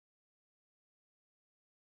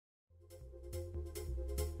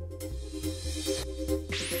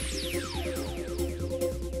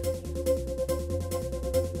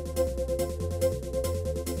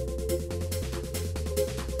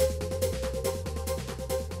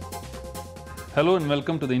Hello and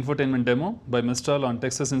welcome to the Infotainment demo by Mistral on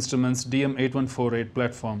Texas Instruments DM8148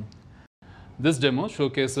 platform. This demo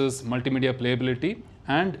showcases multimedia playability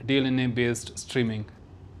and DLNA based streaming.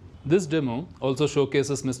 This demo also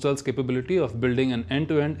showcases Mistral's capability of building an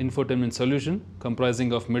end-to-end infotainment solution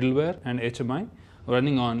comprising of middleware and HMI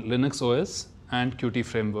running on Linux OS and Qt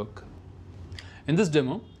framework. In this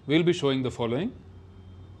demo, we will be showing the following: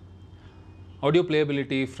 audio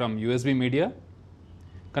playability from USB media,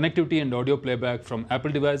 connectivity and audio playback from Apple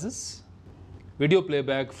devices, video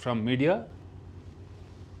playback from media,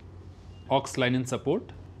 Aux-line in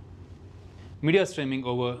support, media streaming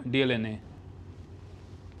over DLNA.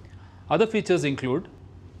 Other features include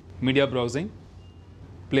media browsing,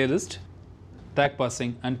 playlist, tag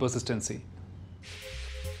passing, and persistency.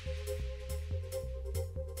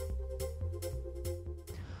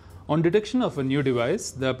 On detection of a new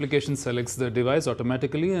device, the application selects the device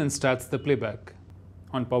automatically and starts the playback.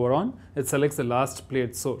 On power on, it selects the last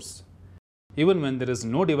played source. Even when there is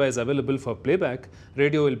no device available for playback,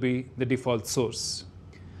 radio will be the default source.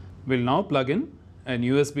 We'll now plug in an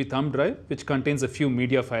USB thumb drive which contains a few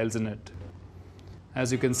media files in it.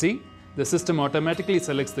 As you can see, the system automatically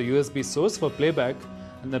selects the USB source for playback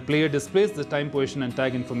and the player displays the time position and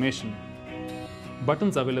tag information.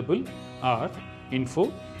 Buttons available are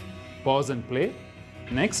Info, Pause and Play,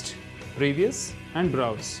 Next, Previous, and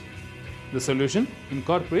Browse. The solution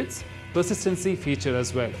incorporates persistency feature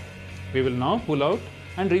as well. We will now pull out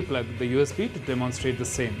and replug the USB to demonstrate the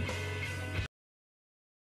same.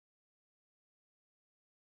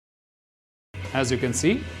 As you can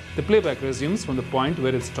see, the playback resumes from the point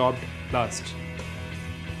where it stopped last.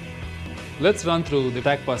 Let's run through the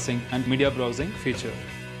tag passing and media browsing feature.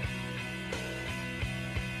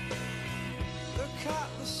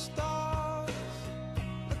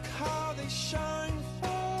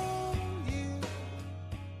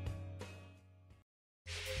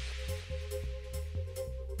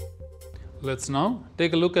 Let's now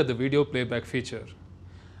take a look at the video playback feature.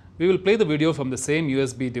 We will play the video from the same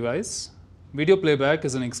USB device. Video playback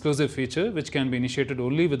is an exclusive feature which can be initiated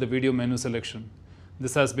only with the video menu selection.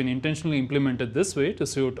 This has been intentionally implemented this way to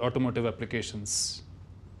suit automotive applications.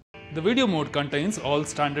 The video mode contains all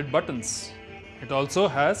standard buttons. It also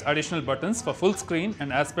has additional buttons for full screen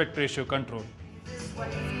and aspect ratio control.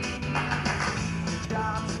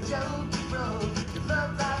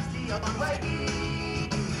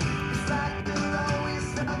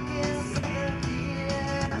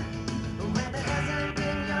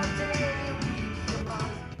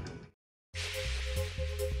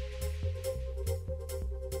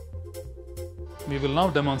 We will now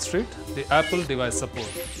demonstrate the Apple device support.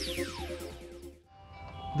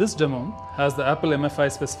 This demo has the Apple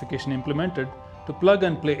MFI specification implemented to plug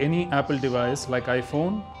and play any Apple device like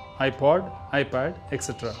iPhone, iPod, iPad,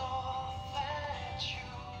 etc.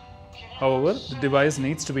 However, the device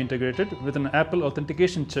needs to be integrated with an Apple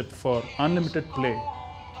authentication chip for unlimited play.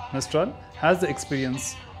 Mistral has the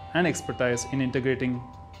experience and expertise in integrating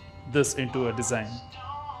this into a design.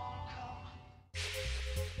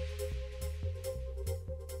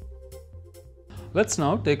 Let's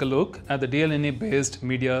now take a look at the DLNA-based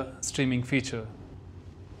media streaming feature.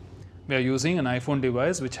 We are using an iPhone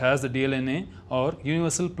device which has the DLNA or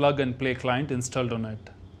Universal Plug and Play client installed on it.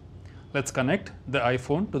 Let's connect the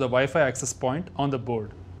iPhone to the Wi-Fi access point on the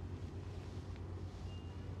board.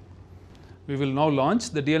 We will now launch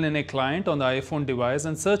the DLNA client on the iPhone device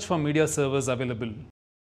and search for media servers available.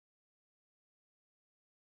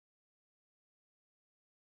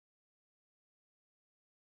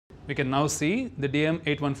 We can now see the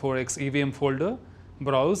DM8148 EVM folder,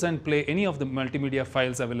 browse and play any of the multimedia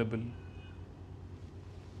files available.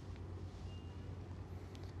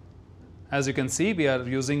 As you can see, we are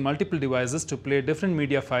using multiple devices to play different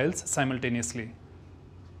media files simultaneously.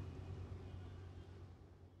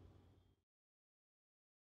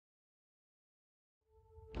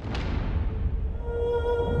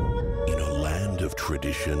 In a land of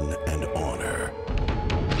tradition and honor,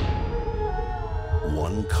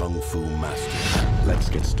 one Kung Fu master, let's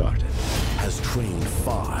get started, has trained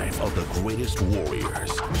 5 of the greatest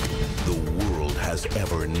warriors the world has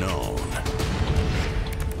ever known.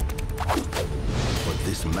 But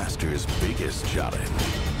this master's biggest challenge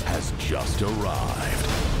has just arrived.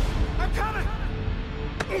 I'm coming!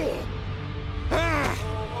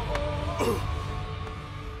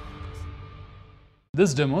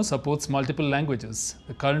 This demo supports multiple languages.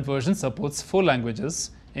 The current version supports 4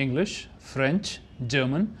 languages: English, French,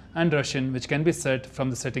 German, and Russian, which can be set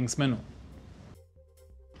from the settings menu.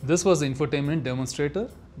 This was the Infotainment demonstrator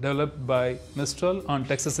developed by Mistral on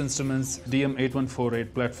Texas Instruments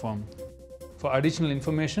DM8148 platform. For additional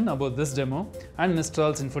information about this demo and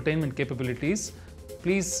Mistral's infotainment capabilities,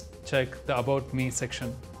 please check the About Me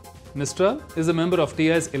section. Mistral is a member of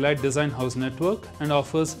TI's Elite Design House network and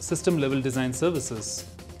offers system-level design services.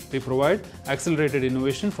 We provide accelerated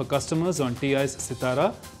innovation for customers on TI's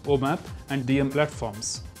Sitara, OMAP, and DM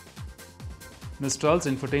platforms. Mistral's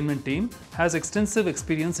infotainment team has extensive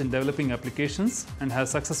experience in developing applications and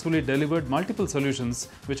has successfully delivered multiple solutions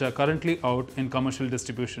which are currently out in commercial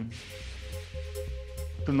distribution.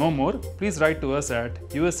 To know more, please write to us at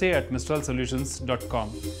usa@mistralsolutions.com.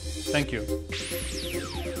 Thank you.